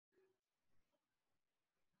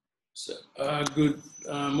So, good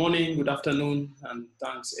morning, good afternoon, and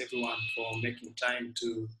thanks everyone for making time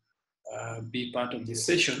to be part of this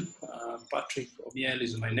session. Patrick Omiel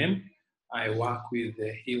is my name. I work with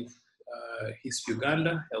the HISP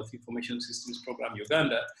Uganda, Health Information Systems Program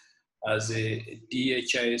Uganda, as a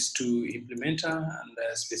DHIS2 implementer, and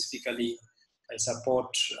specifically I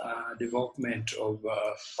support development of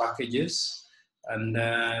packages. And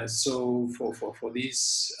so for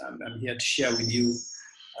this, I'm here to share with you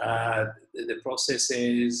the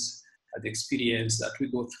processes, the experience that we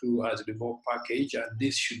go through as a develop package, and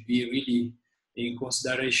this should be really in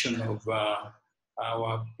consideration of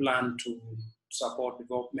our plan to support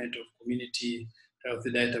development of community health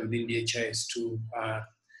data within DHIS2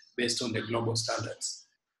 based on the global standards.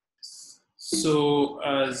 So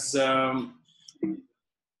as a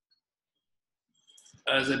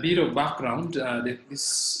bit of background,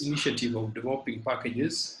 this initiative of developing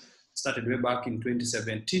packages started way back in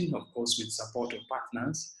 2017, of course, with support of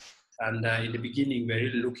partners. And in the beginning, we were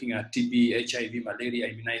really looking at TB, HIV, malaria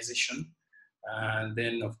immunization, and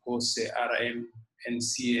then, of course, the RM,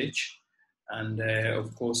 NCH, and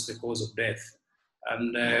of course, the cause of death.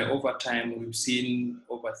 And over time, we've seen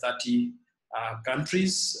over 30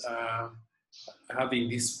 countries having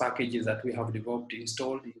these packages that we have developed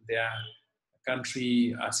installed in their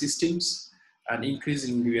country systems, and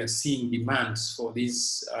increasingly we are seeing demands for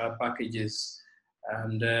these packages,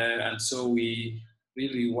 and so we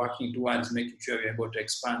really working towards making sure we're able to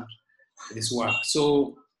expand this work.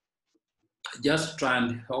 So just try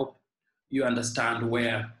and help you understand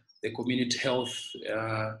where the community health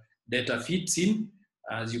data fits in.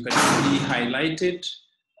 As you can see highlighted,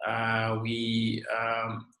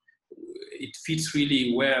 it fits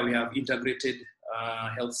really where we have integrated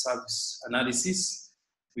health service analysis,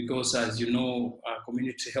 because as you know,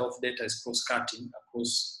 community health data is cross-cutting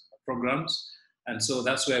across programs. And so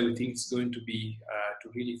that's where we think it's going to be to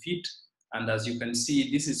really fit. And as you can see,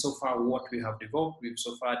 this is so far what we have developed. We've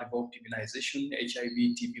so far developed immunization, HIV,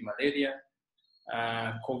 TB, malaria,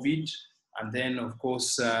 COVID, and then of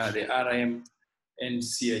course the RM and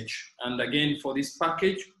CH. And again, for this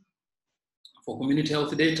package, for community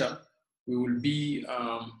health data, we will be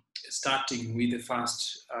starting with the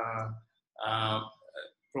first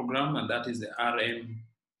program, and that is the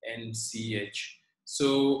RMNCH.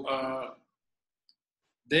 So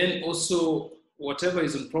then also whatever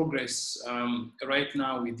is in progress right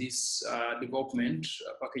now with this development,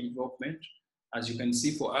 package development, as you can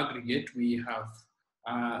see for aggregate, we have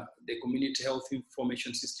the community health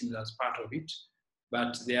information system as part of it,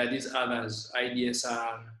 but there are these others,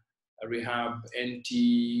 IDSR, rehab,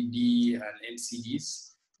 NTD, and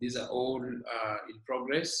NCDs. These are all in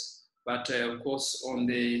progress, but of course on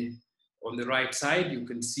the right side you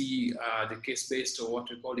can see the case-based, or what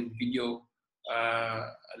we call in video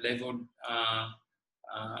level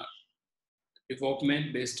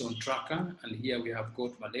development based on tracker. And here we have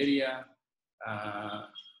got malaria,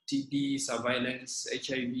 TB surveillance,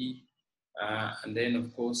 HIV, and then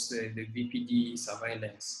of course the VPD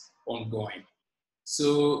surveillance ongoing.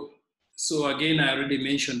 So again, I already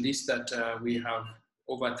mentioned this, that we have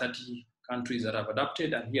over 30 countries that have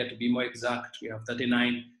adopted, and here to be more exact, we have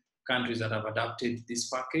 39 countries that have adopted this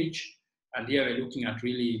package. And here we're looking at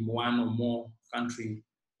really one or more country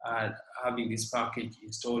having this package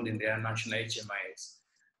installed in their national HMIS.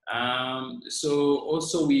 So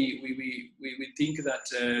also we think that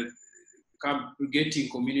getting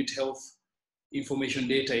community health information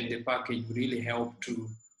data in the package will really help to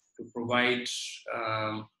provide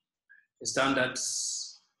standards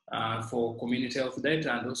for community health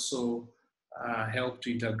data, and also help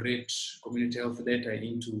to integrate community health data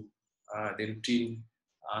into the routine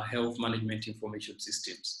health management information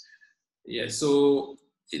systems. Yeah, so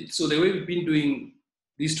the way we've been doing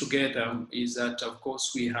this together is that, of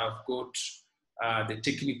course, we have got the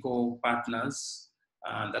technical partners,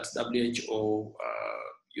 that's WHO,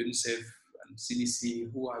 UNICEF, and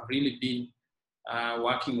CDC, who have really been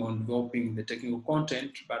working on developing the technical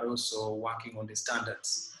content, but also working on the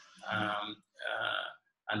standards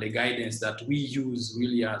and the guidance that we use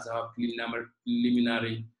really as our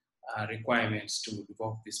preliminary requirements to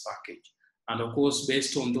develop this package. And of course,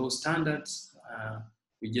 based on those standards,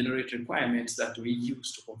 we generate requirements that we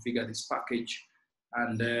use to configure this package.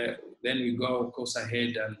 And then we go, of course,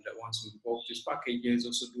 ahead, and once we develop these packages,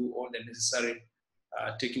 also do all the necessary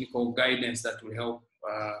technical guidance that will help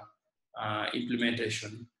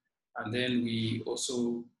implementation. And then we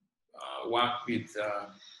also work with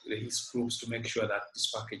the HISP groups to make sure that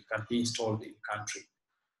this package can be installed in country.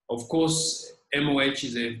 Of course, MOH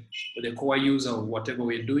is the core user of whatever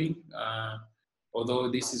we're doing, although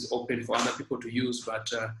this is open for other people to use,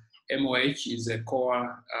 but MOH is a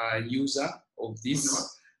core user of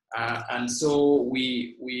this, and so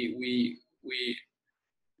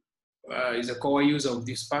is a core user of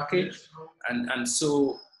this package, and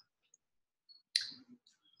so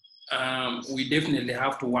we definitely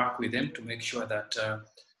have to work with them to make sure that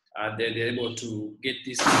they're able to get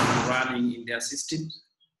this running in their systems,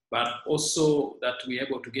 but also that we're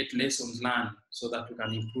able to get lessons learned so that we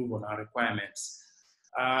can improve on our requirements.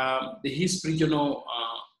 The HISP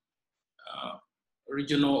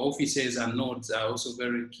regional offices and nodes are also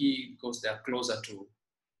very key because they are closer to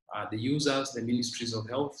the users, the ministries of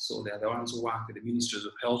health. So they're the ones who work with the ministries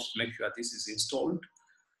of health to make sure this is installed.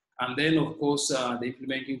 And then, of course, the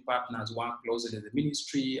implementing partners work closely with the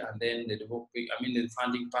ministry, and then the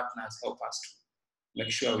funding partners help us to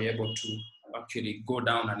make sure we're able to actually go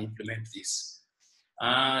down and implement this.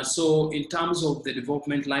 So in terms of the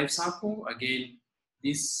development life cycle, again,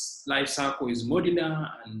 this life cycle is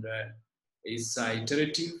modular and is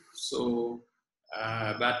iterative. So,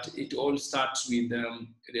 but it all starts with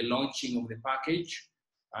the launching of the package.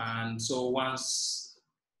 And so once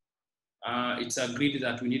it's agreed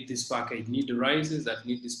that we need this package, need the rises that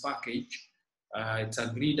need this package, it's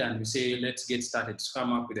agreed, and we say, let's get started to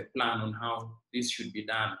come up with a plan on how this should be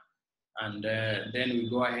done. And then we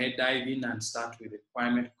go ahead, dive in and start with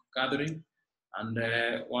requirement gathering. And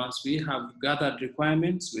once we have gathered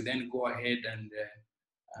requirements, we then go ahead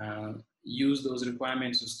and use those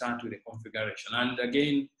requirements to start with the configuration. And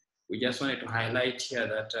again, we just wanted to highlight here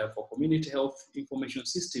that for community health information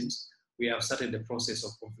systems, we have started the process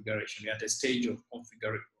of configuration. We're at a stage of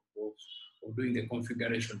doing the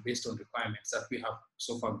configuration based on requirements that we have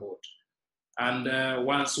so far got. And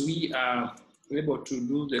once we are able to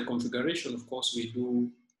do the configuration, of course, we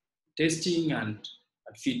do testing and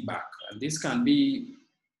feedback. And this can be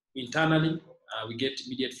internally. We get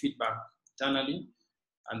immediate feedback internally.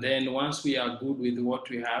 And then once we are good with what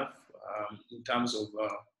we have in terms of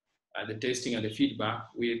the testing and the feedback,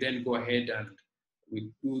 we then go ahead and we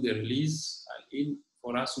do the release. And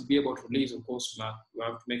for us to be able to release, of course, we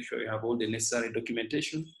have to make sure we have all the necessary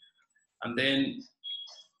documentation. And then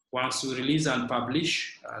once we release and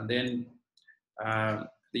publish, and then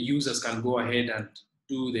the users can go ahead and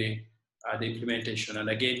do the implementation. And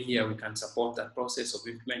again, here we can support that process of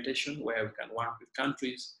implementation where we can work with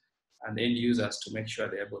countries and end users to make sure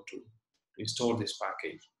they're able to install this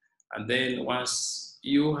package. And then once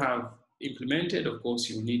you have implemented, of course,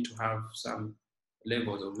 you need to have some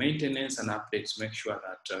levels of maintenance and updates to make sure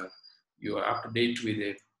that you are up to date with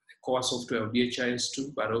the core software of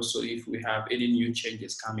DHIS2, but also if we have any new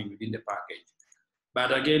changes coming within the package.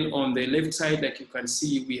 But again, on the left side, like you can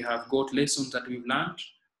see, we have got lessons that we've learned.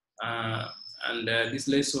 And these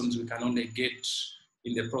lessons we can only get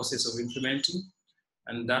in the process of implementing,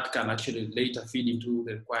 and that can actually later feed into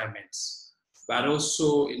the requirements. But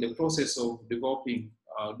also in the process of developing,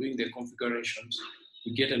 doing the configurations,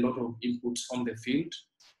 we get a lot of inputs from the field.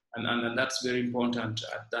 And that's very important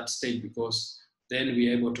at that stage, because then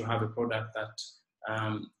we're able to have a product that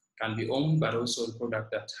can be owned, but also a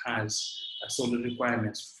product that has solid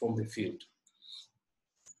requirements from the field.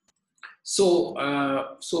 So,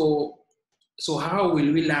 so how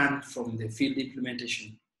will we learn from the field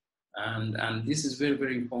implementation? And this is very,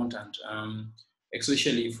 very important,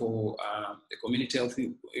 especially for the community health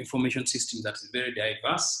information system that is very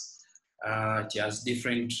diverse. It has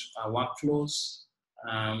different workflows.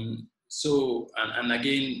 And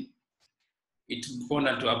again, it's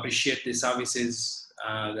important to appreciate the services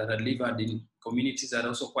that are delivered in communities that are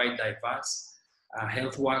also quite diverse.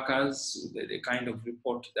 Health workers, the kind of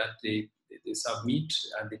report that they submit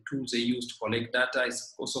and the tools they use to collect data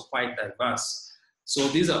is also quite diverse. So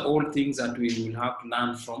these are all things that we will have to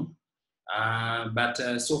learn from. But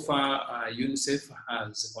so far, UNICEF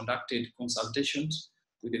has conducted consultations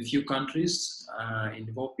with a few countries in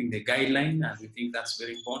developing the guideline, and we think that's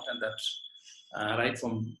very important that right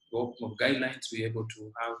from development of guidelines, we're able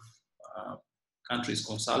to have countries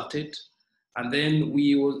consulted. And then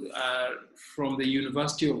we will, from the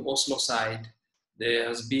University of Oslo side, there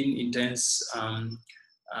has been intense,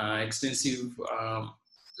 extensive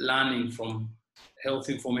learning from health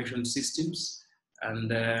information systems.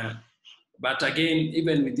 And, but again,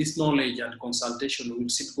 even with this knowledge and consultation, we'll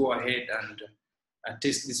still go ahead and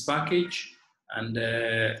test this package and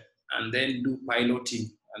then do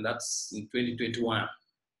piloting, and that's in 2021.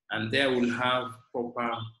 And there we'll have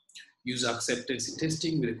proper user acceptance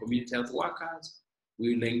testing with the community health workers.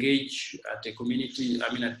 We will engage at a community,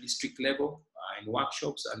 at district level in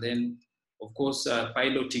workshops, and then of course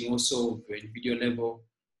piloting also individual level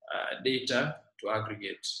data to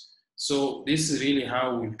aggregate. So this is really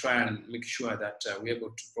how we'll try and make sure that we're able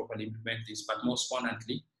to properly implement this, but most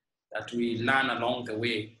importantly, that we learn along the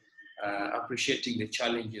way, appreciating the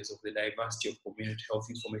challenges of the diversity of community health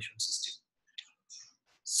information system.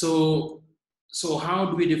 So how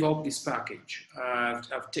do we develop this package?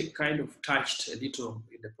 I've kind of touched a little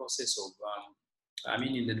in the process of,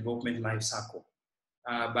 in the development life cycle.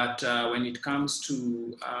 But when it comes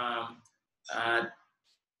to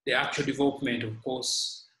the actual development, of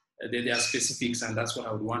course, there are specifics, and that's what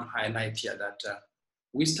I would want to highlight here, that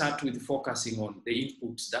we start with focusing on the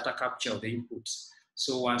inputs, data capture of the inputs.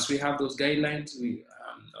 So once we have those guidelines, the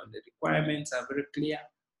requirements are very clear,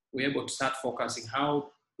 we're able to start focusing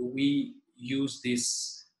how do we use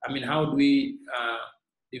this, how do we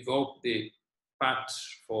develop the part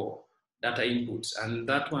for data inputs. And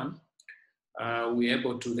that one, we're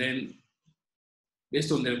able to then,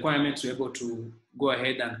 based on the requirements, we're able to go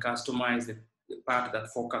ahead and customize the part that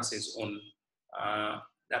focuses on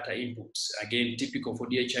data inputs. Again, typical for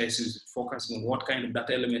DHIS is focusing on what kind of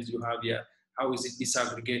data elements you have here, how is it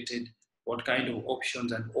disaggregated, what kind of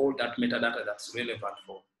options, and all that metadata that's relevant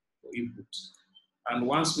for inputs. And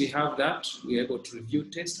once we have that, we're able to review,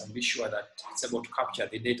 test, and be sure that it's able to capture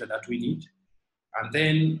the data that we need. And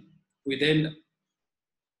then we then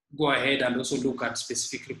go ahead and also look at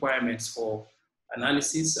specific requirements for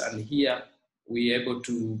analysis. And here we're able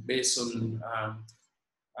to, based on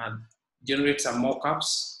generate some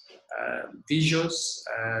mockups, visuals,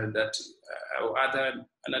 or other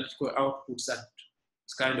analytical outputs that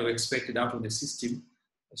is kind of expected out of the system.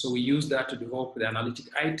 So we use that to develop the analytic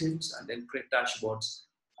items and then create dashboards,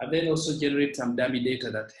 and then also generate some dummy data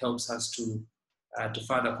that helps us to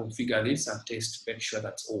further configure this and test to make sure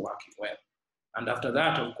that's all working well. And after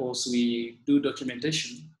that, of course, we do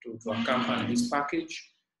documentation to accompany this package.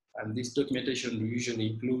 And this documentation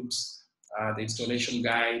usually includes the installation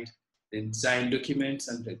guide, the design documents,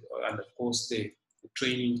 and of course, the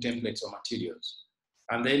training templates or materials.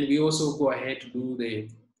 And then we also go ahead to do the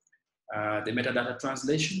metadata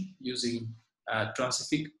translation using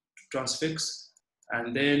transfix.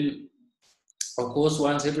 And then, of course,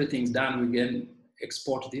 once everything's done, we can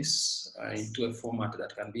export this into a format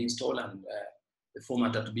that can be installed, and the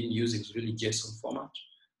format that we've been using is really JSON format.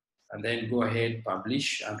 And then go ahead,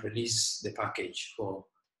 publish, and release the package for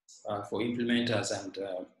implementers and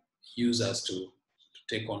users to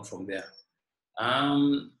take on from there.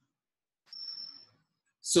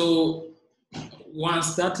 So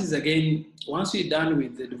once that is, again, once we're done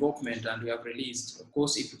with the development and we have released, of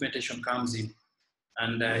course, implementation comes in.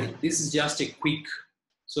 And this is just a quick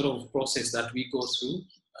sort of process that we go through,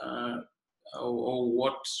 or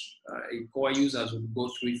what core users would go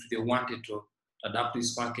through if they wanted to adapt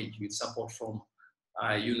this package with support from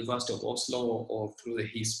University of Oslo or through the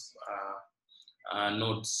HISP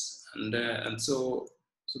nodes. And so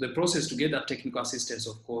the process to get that technical assistance,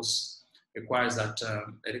 of course, requires that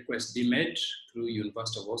a request be made through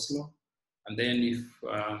University of Oslo. And then if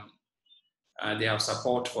they have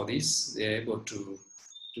support for this, they're able to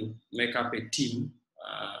make up a team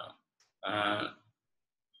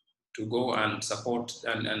to go and support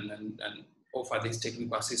and offer this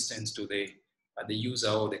technical assistance to the user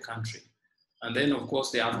or the country. And then, of course,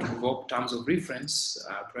 they have to develop terms of reference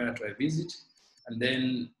prior to a visit. And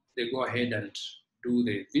then they go ahead and do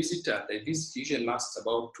the visit. The visit usually lasts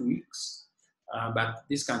about 2 weeks, but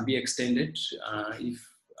this can be extended if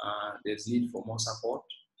there's need for more support.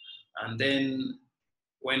 And then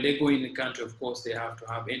when they go in the country, of course, they have to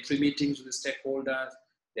have entry meetings with the stakeholders.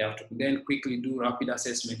 They have to then quickly do rapid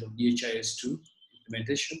assessment of DHIS2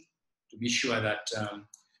 implementation to be sure that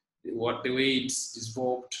the way it's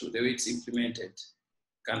developed, the way it's implemented,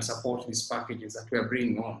 can support these packages that we are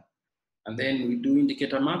bringing on. And then we do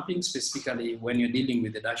indicator mapping, specifically when you're dealing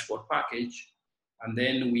with the dashboard package. And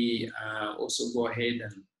then we also go ahead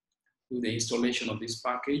and do the installation of this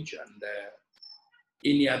package and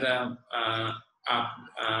any other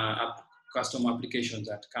custom applications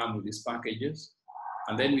that come with these packages.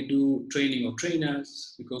 And then we do training of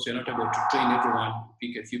trainers, because we're not able to train everyone.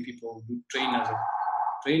 We pick a few people, do trainers,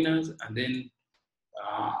 and then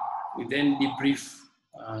we then debrief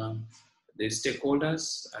the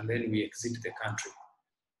stakeholders, and then we exit the country.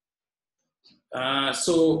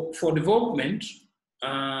 So for development,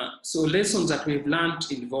 so lessons that we've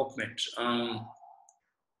learned in development, and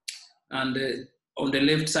on the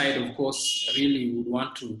left side, of course, really we would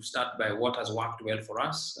want to start by what has worked well for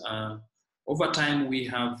us. Over time, we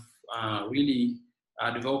have really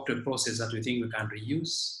developed a process that we think we can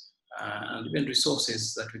reuse, and even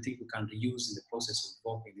resources that we think we can reuse in the process of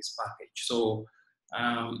developing this package. So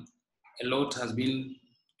a lot has been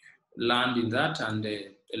learned in that, and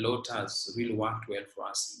a lot has really worked well for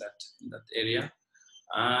us in that area.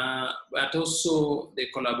 But also the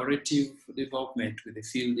collaborative development with the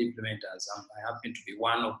field implementers. I happen to be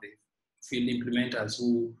one of the field implementers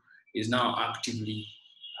who is now actively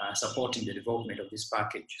supporting the development of these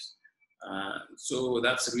packages. So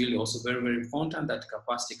that's really also very, very important that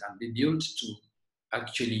capacity can be built to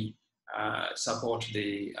actually support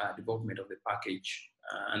the development of the package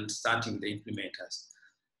and starting the implementers.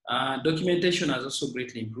 Documentation has also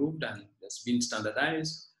greatly improved and has been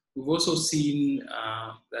standardized. We've also seen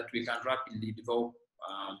that we can rapidly develop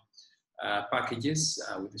packages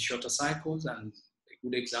with shorter cycles, and a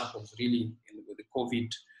good example is really with the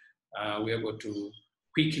COVID, we're able to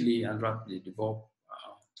quickly and rapidly develop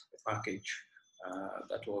a package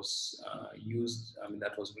that was used,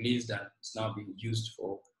 that was released and it's now being used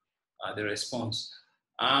for the response.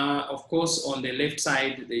 Of course, on the left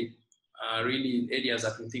side, the really areas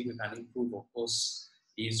that we think we can improve, of course,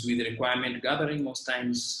 is with requirement gathering. Most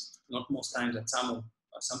times, not most times, but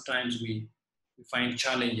sometimes we find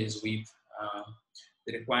challenges with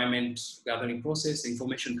the requirement gathering process. The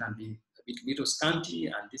information can be a little scanty,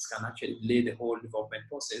 and this can actually delay the whole development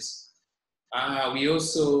process. We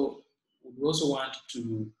also want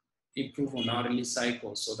to improve on our release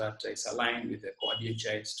cycle so that it's aligned with the core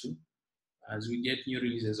DHIS2. As we get new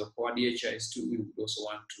releases of core DHIS2, we would also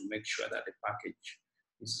want to make sure that the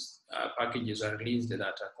packages are released that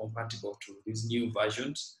are compatible to these new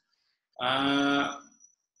versions. The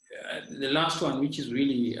last one, which is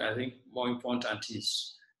really, I think, more important,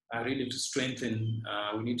 is really to strengthen,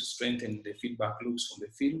 we need to strengthen the feedback loops from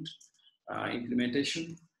the field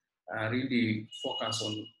implementation, really focus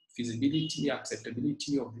on feasibility,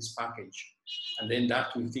 acceptability of this package, and then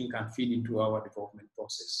that we think can feed into our development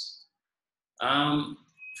process.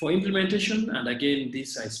 For implementation, and again,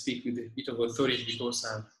 this I speak with a bit of authority because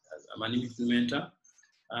I'm an implementer,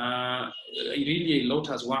 really a lot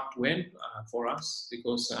has worked well for us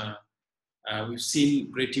because we've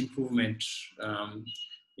seen great improvement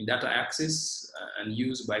in data access and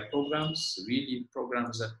use by programs, really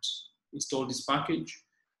programs that install this package.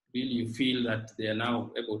 Really you feel that they are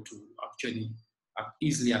now able to actually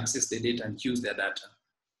easily access the data and use their data.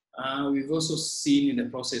 We've also seen in the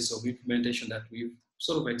process of implementation that we've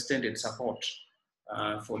sort of extended support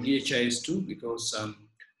for DHIS2 because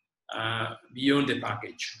beyond the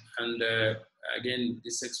package. And again,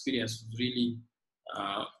 this experience was really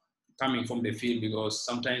coming from the field because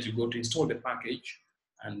sometimes you go to install the package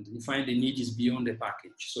and you find the need is beyond the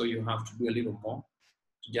package. So you have to do a little more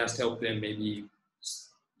to just help them maybe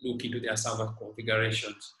look into their server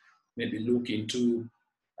configurations, maybe look into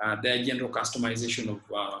their general customization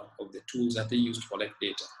of the tools that they use to collect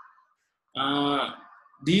data.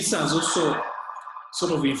 This has also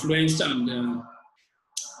sort of influenced and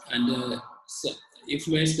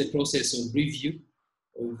influenced the process of review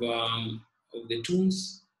of the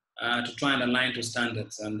tools to try and align to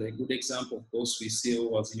standards. And a good example, of course, we see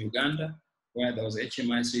was in Uganda, where there was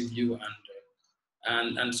HMIS review,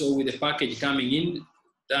 and so with the package coming in,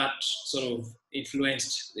 that sort of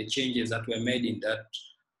influenced the changes that were made in that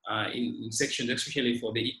in sections, especially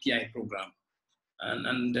for the EPI program.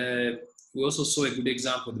 And we also saw a good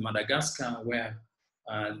example in Madagascar, where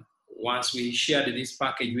once we shared this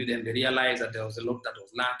package with them, they realized that there was a lot that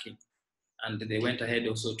was lacking. And they went ahead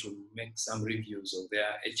also to make some reviews of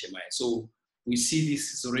their HMIS. So we see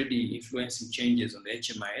this is already influencing changes on the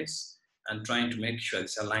HMIS and trying to make sure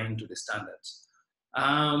it's aligned to the standards.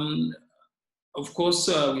 Of course,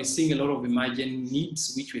 we're seeing a lot of emerging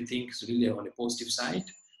needs, which we think is really on the positive side,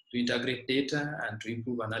 to integrate data and to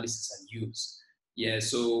improve analysis and use. Yeah,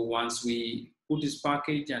 so once we put this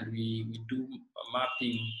package and we do a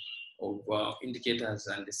mapping of indicators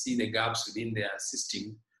and see the gaps within their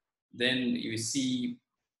system, then you see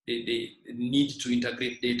the need to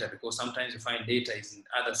integrate data, because sometimes you find data is in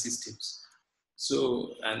other systems.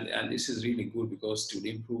 So, and this is really good because to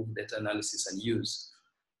improve data analysis and use.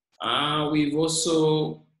 We've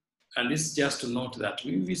also, and this is just to note that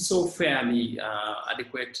we saw fairly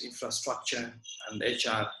adequate infrastructure and HR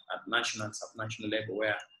at national and subnational level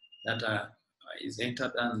where data is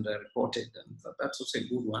entered and reported, and that's also a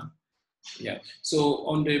good one. Yeah. So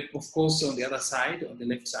on the, of course, on the other side, on the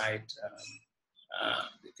left side,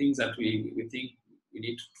 the things that we think we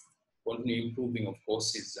need to continue improving, of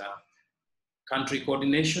course, is country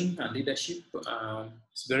coordination and leadership.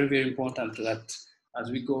 It's very, very important that as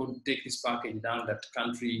we go take this package down, that the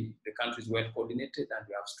country is well coordinated and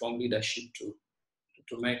we have strong leadership to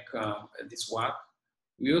make this work.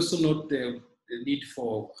 We also note the need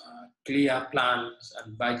for clear plans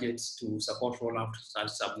and budgets to support rollout at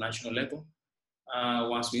subnational level.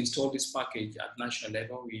 once we install this package at national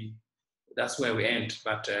level, that's where we end.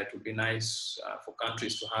 But it would be nice for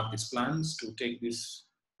countries to have these plans to take these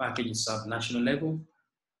packages at national level.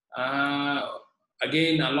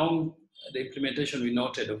 Again, along the implementation, we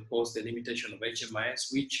noted, of course, the limitation of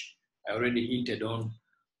HMIS, which I already hinted on.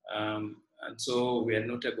 And so we are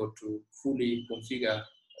not able to fully configure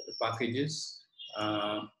the packages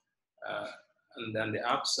and then the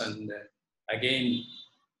apps. And again,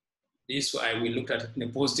 this we looked at it in a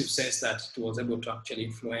positive sense that it was able to actually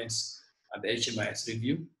influence the HMIS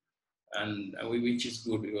review, and which is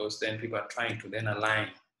good because then people are trying to then align.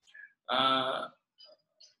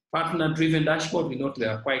 Partner-driven dashboard, we note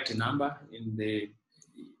there are quite a number in the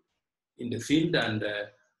field, and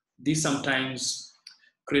this sometimes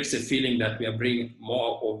creates a feeling that we are bringing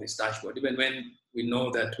more of this dashboard, even when we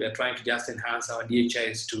know that we are trying to just enhance our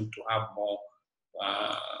DHIS2 to have more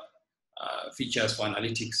features for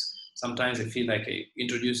analytics. Sometimes I feel like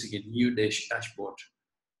introducing a new dashboard,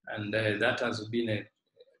 and that has been a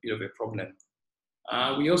bit of a problem.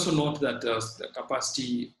 We also note that the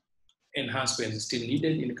capacity enhancement is still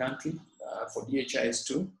needed in the country for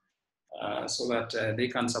DHIS2, so that they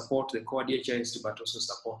can support the core DHIS2, but also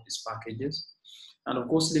support these packages. And of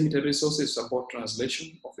course, limited resources support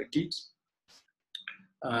translation of a kit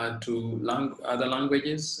to other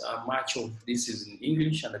languages. Much of this is in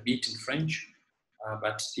English and a bit in French,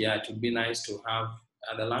 but yeah, it would be nice to have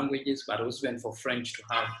other languages, but also even for French to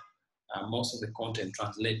have most of the content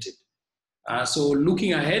translated. So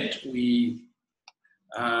looking ahead, we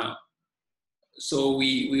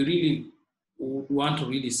really would want to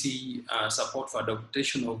really see support for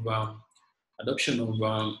adoption of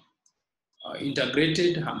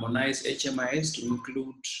integrated, harmonized HMIS to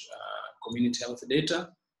include community health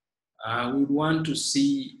data. We would want to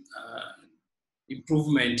see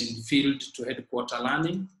improvement in field to headquarter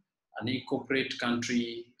learning and incorporate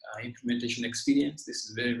country implementation experience. This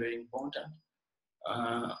is very, very important.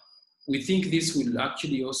 We think this will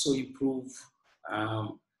actually also improve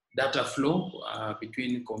data flow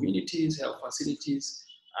between communities, health facilities,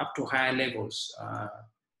 up to higher levels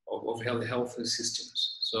of health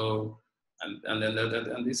systems. So,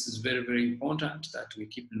 and this is very, very important that we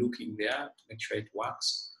keep looking there to make sure it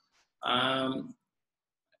works.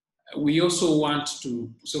 We also want to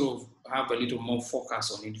sort of have a little more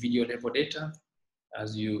focus on individual level data.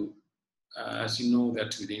 As you know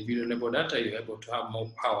that with the individual level data, you're able to have more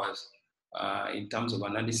powers in terms of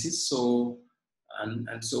analysis. So,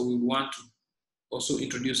 and so we want to also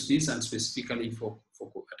introduce this, and specifically for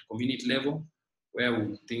at community level, where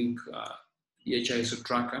we think the DHIS2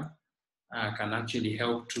 tracker can actually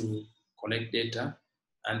help to collect data,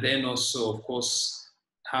 and then also, of course,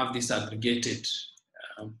 have this aggregated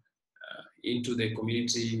into the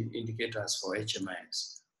community indicators for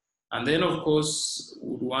HMIS. And then, of course,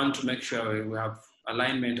 we would want to make sure we have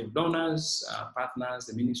alignment of donors, partners,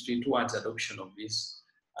 the ministry towards adoption of these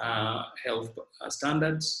health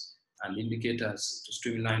standards and indicators to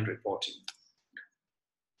streamline reporting.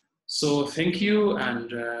 So thank you,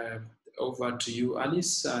 and over to you,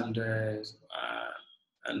 Alice, and to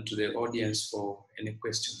the audience for any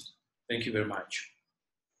questions. Thank you very much.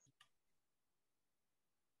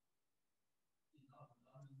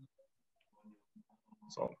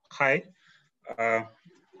 So, hi, I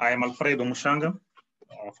am Alfredo Muchanga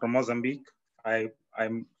from Mozambique.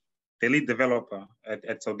 I'm the lead developer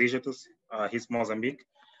at Saudigitus, HISP Mozambique,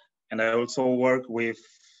 and I also work with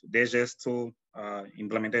DHIS2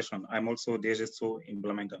 implementation. I'm also DHIS2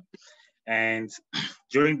 implementer. And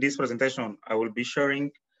during this presentation, I will be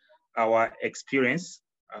sharing our experience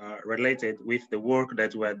related with the work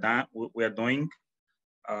that we are doing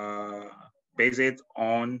based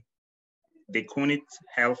on the community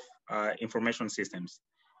health information systems.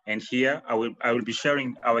 And here I will be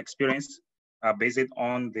sharing our experience based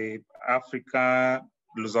on the Africa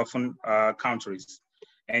Lusophone countries.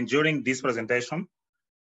 And during this presentation,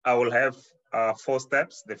 I will have 4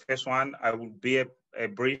 steps. The first one, I will be a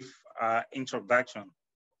brief introduction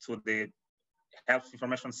to the health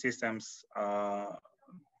information systems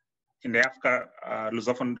in the Africa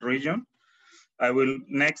Lusophone region. I will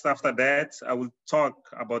next, after that, I will talk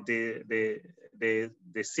about the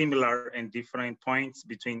similar and different points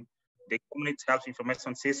between the community health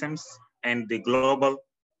information systems and the global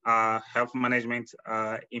health management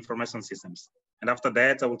information systems. And after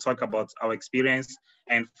that, I will talk about our experience,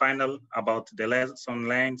 and final about the lesson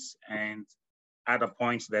learned and other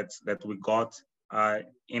points that we got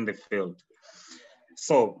in the field.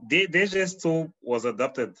 So the DHIS2 was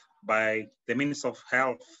adopted by the Minister of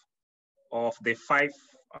Health of the 5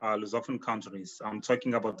 Lusophone countries. I'm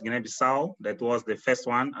talking about Guinea-Bissau, that was the first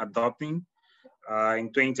one adopting.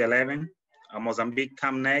 in 2011. Mozambique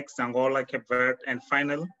come next, Angola, Cape Verde, and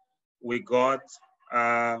finally, we got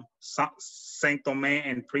Saint Tome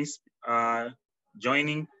and Principe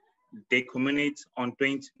joining the community on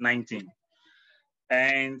 2019.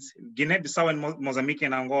 And Guinea-Bissau and Mozambique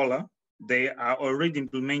and Angola, they are already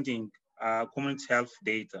implementing community health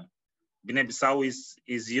data. Guinea-Bissau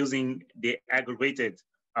is using the aggregated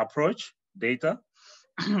approach data,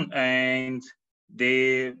 and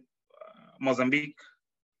the Mozambique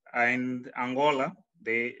and Angola,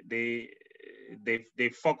 they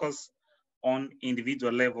focus on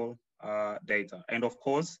individual level data. And of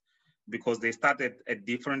course, because they started at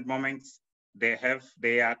different moments, they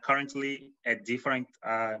are currently at different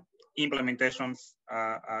implementations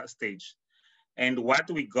stage. And what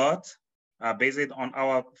we got, based on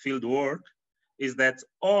our field work, is that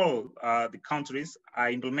all the countries are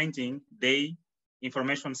implementing their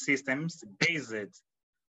information systems based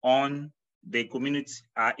on the community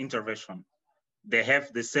intervention. They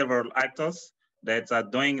have the several actors that are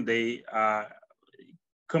doing the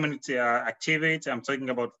community activity. I'm talking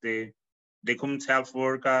about the community health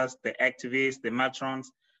workers, the activists, the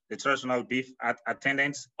matrons, the traditional beef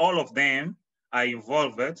attendants. All of them are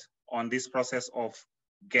involved on this process of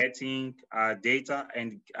getting data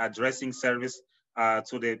and addressing service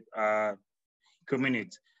to the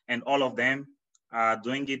community. And all of them are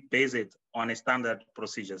doing it based on a standard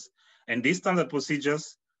procedures. And these standard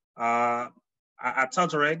procedures are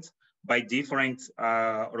tolerated by different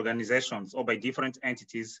organizations or by different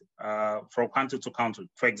entities from country to country.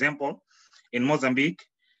 For example, in Mozambique,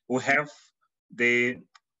 we have the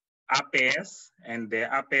APS, and the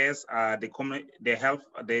APS are the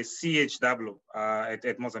CHW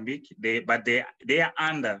at Mozambique, but they are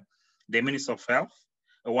under the Ministry of Health.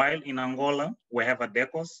 While in Angola, we have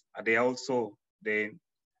ADECOS, they are also the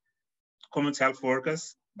community health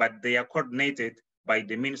workers, but they are coordinated by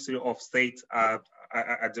the Ministry of State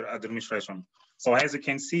Administration. So as you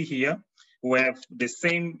can see here, we have the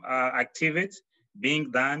same activity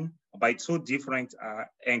being done by two different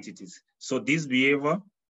entities. So this behavior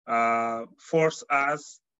force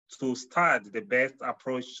us to start the best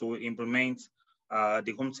approach to implement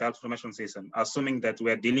the community health information system, assuming that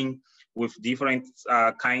we are dealing with different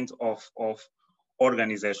kinds of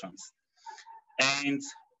organizations. And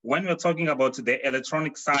when we're talking about the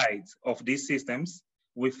electronic side of these systems,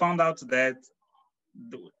 we found out that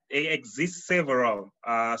there exist several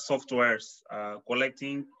softwares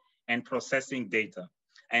collecting and processing data.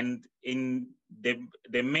 And in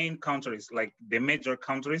the main countries, like the major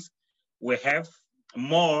countries, we have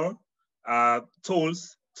more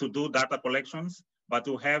tools to do data collections, but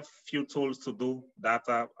we have few tools to do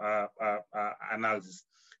data analysis.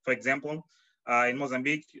 For example, in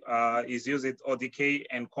Mozambique, is used ODK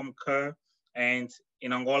and ComCare, and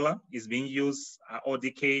in Angola is being used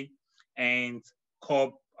ODK and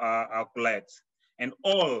COB Collect. And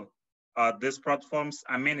all these platforms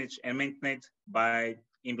are managed and maintained by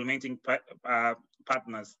implementing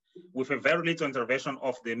partners with a very little intervention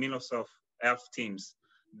of the Ministry of Health teams.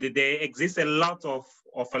 There exist a lot of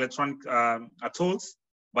electronic tools,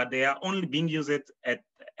 but they are only being used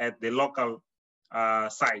at the local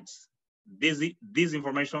sites. This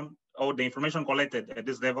information, or the information collected at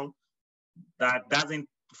this level, that doesn't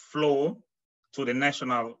flow to the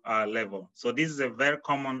national level. So this is a very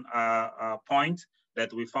common point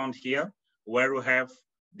that we found here, where we have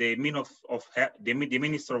the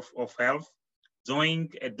Minister of Health doing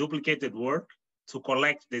a duplicated work to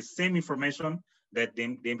collect the same information that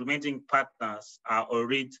the implementing partners are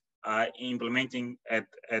already implementing at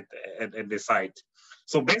the site.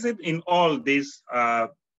 So based in all this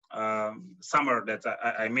summary that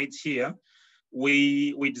I made here,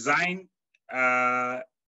 we design an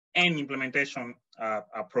implementation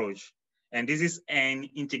approach. And this is an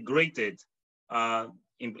integrated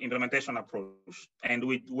implementation approach. And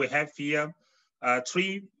we have here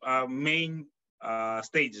three main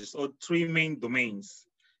stages, or three main domains.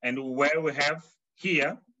 And where we have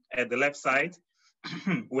here at the left side,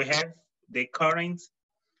 we have the current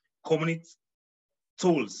community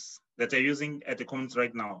tools that are using at the community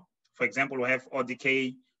right now. For example, we have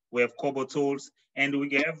ODK, we have COBO tools, and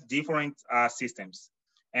we have different systems.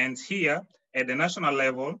 And here at the national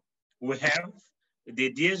level, we have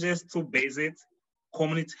the DHIS2 based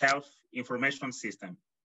community health information system.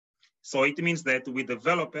 So it means that we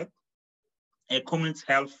developed a community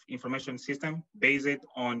health information system based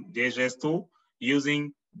on DHIS2,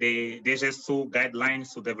 using the DHIS2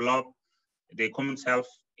 guidelines to develop the community health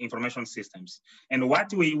information systems. And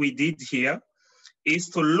what we did here is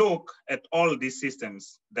to look at all these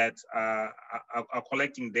systems that are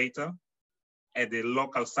collecting data at the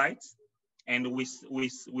local sites, and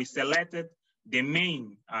we selected the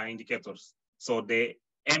main indicators. So the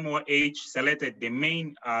MOH selected the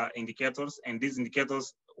main indicators, and these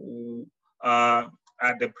indicators are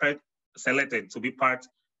selected to be part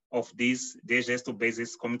of this DHIS2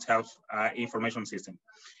 basis community health information system.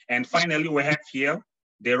 And finally, we have here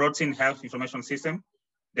the routine health information system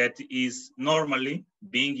that is normally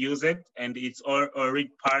being used, and it's already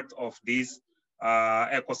part of this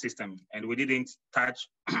ecosystem. And we didn't touch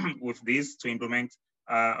with this to implement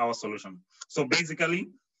our solution. So basically,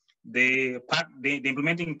 the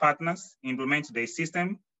implementing partners implement the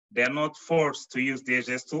system. They are not forced to use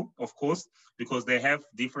DHIS2, of course, because they have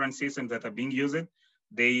different systems that are being used.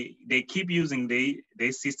 They keep using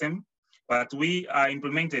the system, but we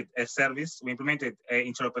implemented a service. We implemented an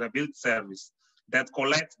interoperability service that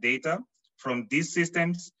collects data from these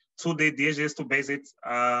systems to the DHIS2 based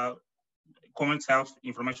community health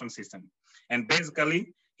information system. And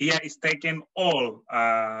basically, here is taken all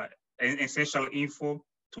essential info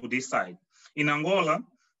to this side. In Angola,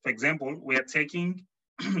 for example, we are taking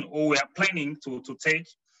or we are planning to take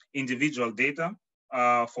individual data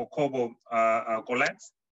for Kobo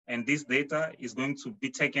collects, and this data is going to be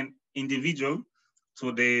taken individual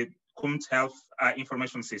to the community health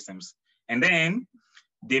information systems. And then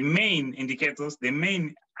the main indicators, the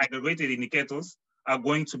main aggregated indicators are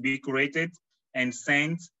going to be created and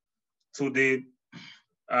sent to the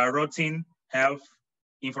routine health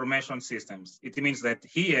information systems. It means that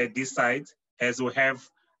here, this side, as we have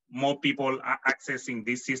more people accessing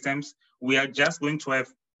these systems, we are just going to have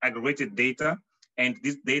aggregated data, and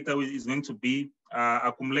this data is going to be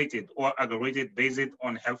accumulated or aggregated based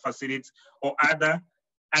on health facilities or other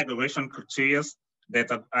aggregation criteria that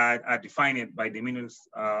are defined by the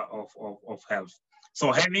Ministry of Health.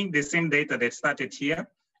 So having the same data that started here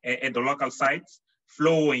at the local sites,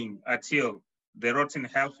 flowing until the routine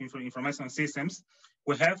health information systems,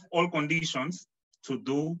 we have all conditions to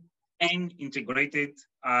do an integrated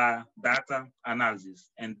data analysis,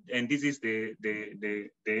 and this is the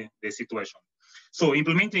situation. So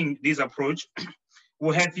implementing this approach,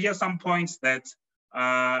 we have here some points that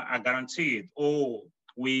are guaranteed, or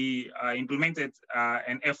we implemented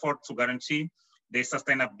an effort to guarantee the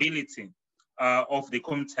sustainability of the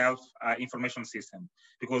community health information system.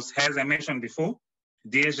 Because as I mentioned before,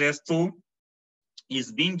 DHIS2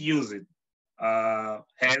 is being used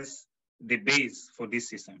as the base for this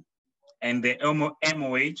system. And the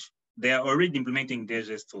MOH, they are already implementing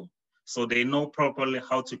DHIS2. So they know properly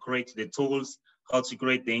how to create the tools, how to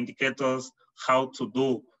create the indicators, how to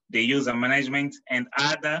do the user management and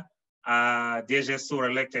other DHIS2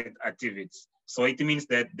 related activities. So it means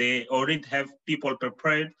that they already have people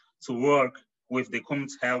prepared to work with the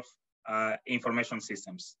community health information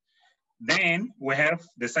systems. Then we have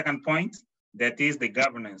the second point, that is the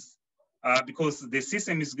governance. Because the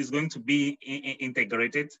system is going to be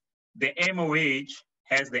integrated, the MOH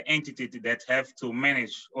has the entity that have to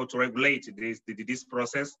manage or to regulate this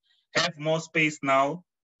process, have more space now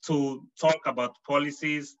to talk about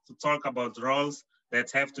policies, to talk about roles that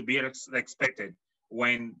have to be expected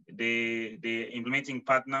when the implementing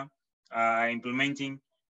partner implementing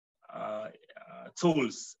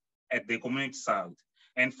tools at the community side.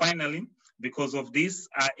 And finally, because of this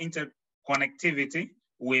interconnectivity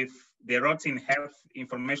with the routine health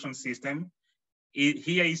information system,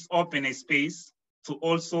 here is open a space to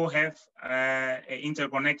also have an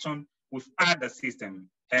interconnection with other systems,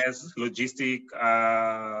 as logistic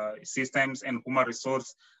systems and human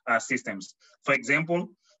resource systems. For example,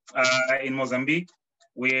 in Mozambique,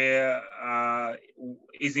 where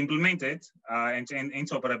is implemented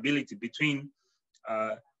interoperability between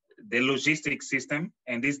the logistic system,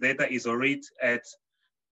 and this data is already at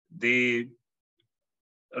the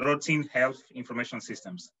routine health information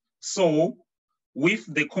systems. So with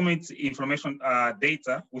the community information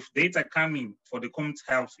data, with data coming for the community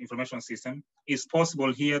health information system, it's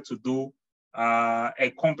possible here to do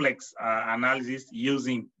a complex analysis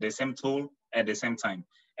using the same tool at the same time.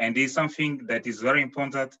 And this is something that is very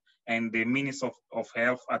important, and the Ministry of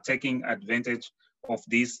Health are taking advantage of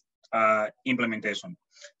this implementation.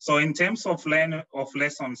 So in terms of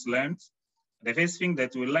lessons learned, the first thing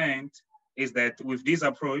that we learned is that with this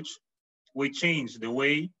approach, we change the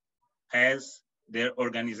way as their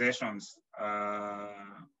organizations are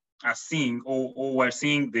seeing or were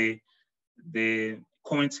seeing the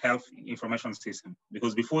community health information system.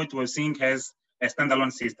 Because before it was seen as a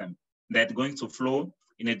standalone system that's going to flow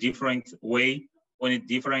in a different way, on a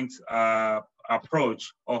different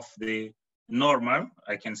approach of the normal,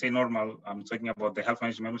 I can say normal, I'm talking about the health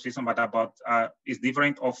management system, but about is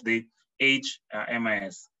different of the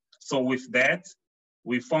HMIS. So with that,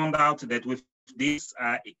 we found out that with this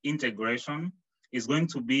integration is going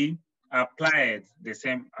to be applied the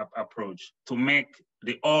same approach to make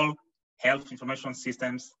the all health information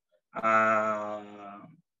systems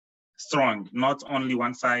strong, not only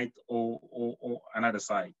one side or another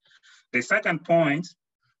side. The second point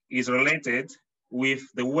is related with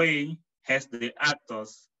the way as the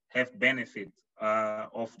actors have benefit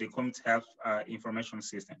of the community health information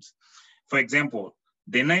systems. For example,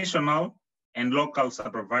 the national and local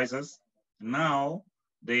supervisors, now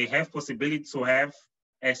they have possibility to have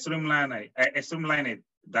a streamlined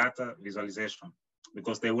data visualization,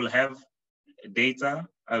 because they will have data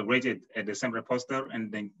rated at the same repository,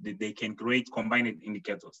 and then they can create combined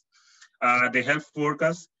indicators. The health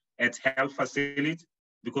workers at health facility,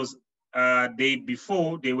 because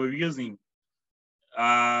before they were using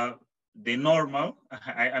the normal,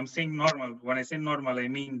 I'm saying normal, when I say normal, I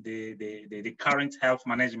mean the current health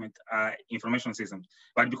management information system.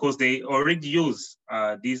 But because they already use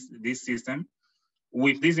this system,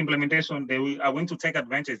 with this implementation, they are going to take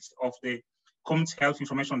advantage of the community health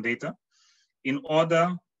information data in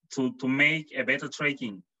order to make a better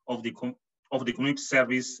tracking of the community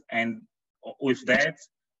service, and with that,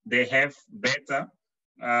 they have better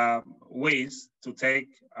ways to take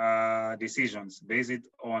decisions based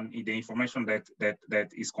on the information that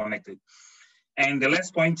is connected. And the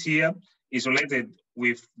last point here is related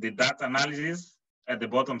with the data analysis at the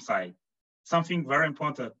bottom side. Something very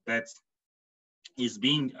important that is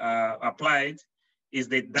being applied is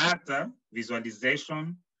the data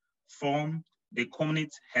visualization from the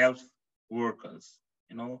community health workers.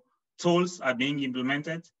 You know, tools are being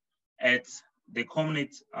implemented at the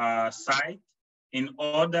community side in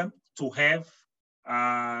order to have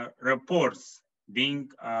reports being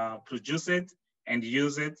produced and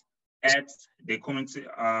used at the community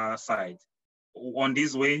side. On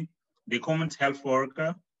this way, the community health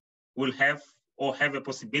worker will have a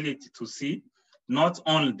possibility to see not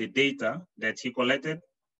only the data that he collected,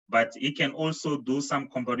 but he can also do some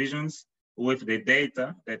comparisons with the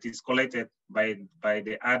data that is collected by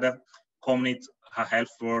the other community health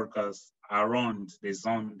workers around the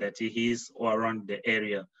zone that he is, or around the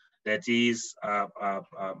area that he is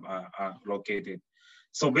located.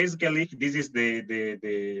 So basically, this is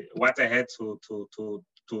the what I had to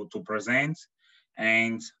present,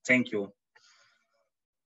 and thank you.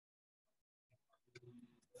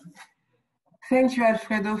 Thank you,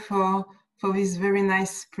 Alfredo, for this very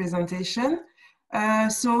nice presentation.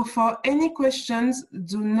 So for any questions,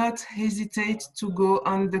 do not hesitate to go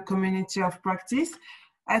on the community of practice.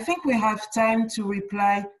 I think we have time to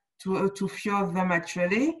reply to few of them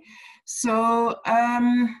actually. So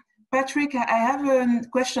Patrick, I have a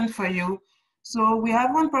question for you. So we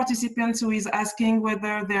have one participant who is asking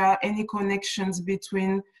whether there are any connections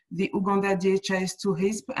between the Uganda DHIS2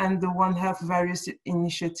 HISP and the One Health various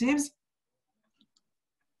initiatives.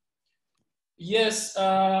 Yes,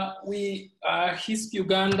 we HISP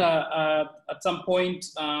Uganda at some point.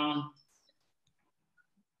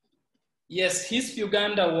 Yes, HISP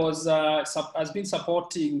Uganda has been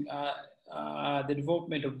supporting the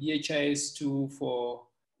development of DHIS2 for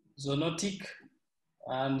zoonotic,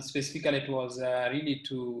 and specifically it was really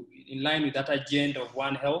in line with that agenda of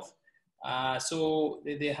One Health. So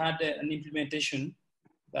they had an implementation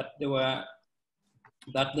that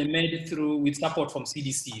they made through with support from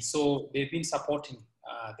CDC. So they've been supporting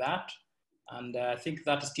that, and I think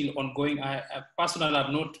that is still ongoing. I personally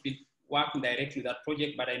have not been working directly with that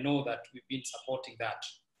project, but I know that we've been supporting that.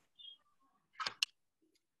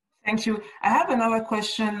 Thank you. I have another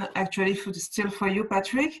question actually still for you,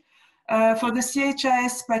 Patrick. For the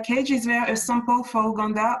CHIS package, is there a sample for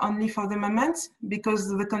Uganda only for the moment? Because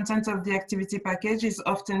the content of the activity package is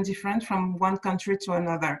often different from one country to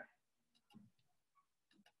another.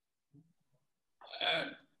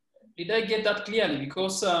 Did I get that clearly?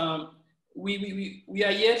 Because we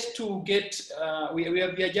are yet to get, we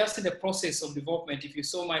are just in the process of development. If you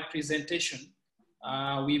saw my presentation,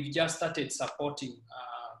 we've just started supporting.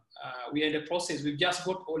 We are in the process. We've just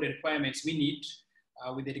got all the requirements we need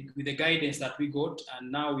with the guidance that we got,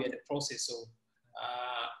 and now we are in the process of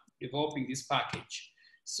developing this package.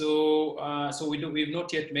 So, we've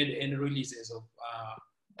not yet made any releases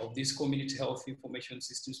of this community health information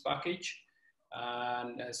systems package.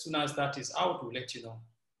 And as soon as that is out, we'll let you know.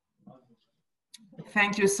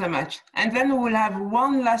 Thank you so much. And then we'll have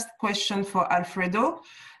one last question for Alfredo.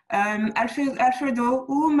 Alfredo,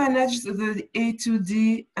 who managed the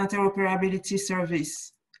A2D interoperability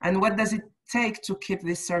service? And what does it take to keep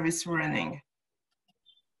this service running?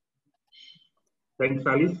 Thanks,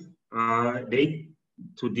 Alice.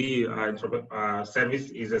 2D service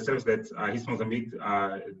is a service that HISP Mozambique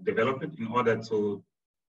developed in order to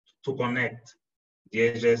connect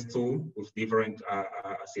DHIS2 with different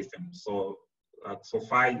systems. So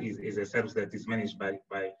FI is a service that is managed by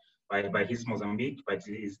HISP Mozambique, but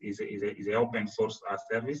it is an open source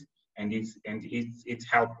service, and it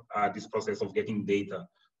helps this process of getting data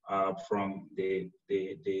from the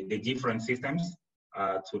different systems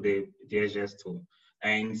to the DHIS2.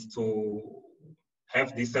 And to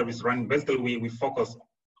have this service running, basically we focus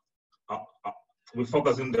on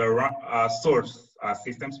the source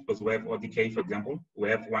systems, because we have ODK, for example. We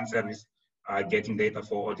have one service getting data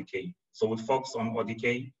for ODK. So we focus on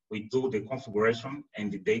ODK, we do the configuration,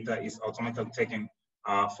 and the data is automatically taken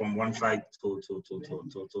from one side to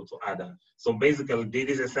other. So basically, this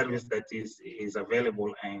is a service that is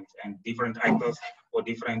available, and different actors or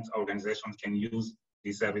different organizations can use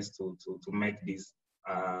this service to make this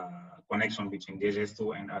connection between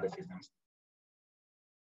DHIS2 and other systems.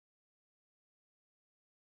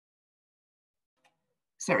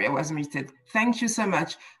 Sorry, I was muted. Thank you so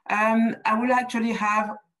much. I will actually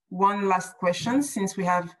have one last question since we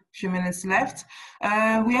have a few minutes left.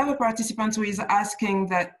 We have a participant who is asking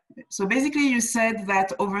that, so basically you said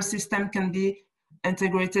that our system can be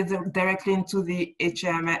integrated directly into the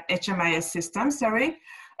HMIS system, sorry.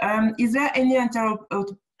 Is there any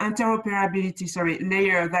interoperability,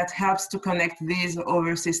 layer that helps to connect these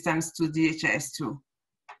other systems to DHIS2?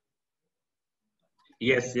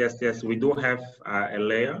 Yes. We do have a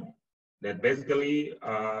layer that basically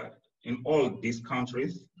in all these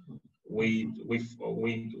countries we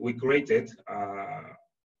created an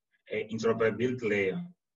interoperability layer,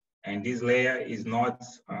 and this layer is not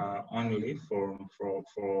only for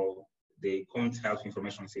the current health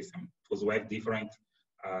information system, because we have different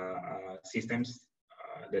systems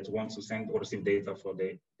that want to send or receive data for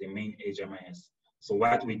the main HMIS. So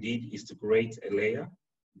what we did is to create a layer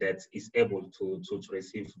that is able to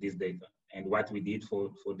receive this data. And what we did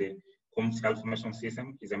for the current health information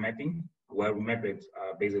system is a mapping where we map it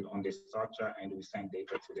based on the structure, and we send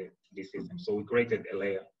data to this system. So we created a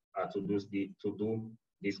layer to do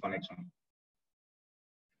this connection.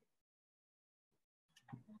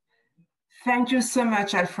 Thank you so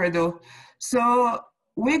much, Alfredo. So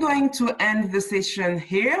we're going to end the session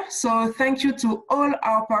here. So thank you to all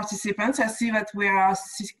our participants. I see that we are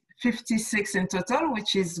 56 in total,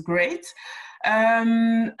 which is great.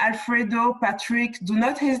 Alfredo, Patrick, do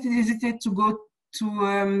not hesitate to go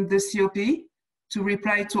to the COP to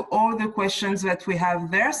reply to all the questions that we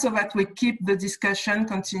have there, so that we keep the discussion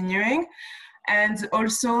continuing. And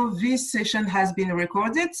also this session has been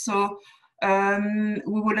recorded, so we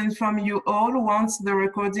will inform you all once the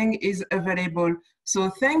recording is available. So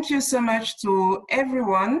thank you so much to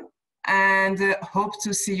everyone, and hope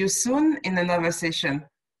to see you soon in another session.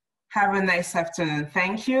 Have a nice afternoon.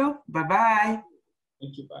 Thank you. Bye-bye.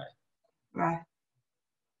 Thank you. Bye. Bye.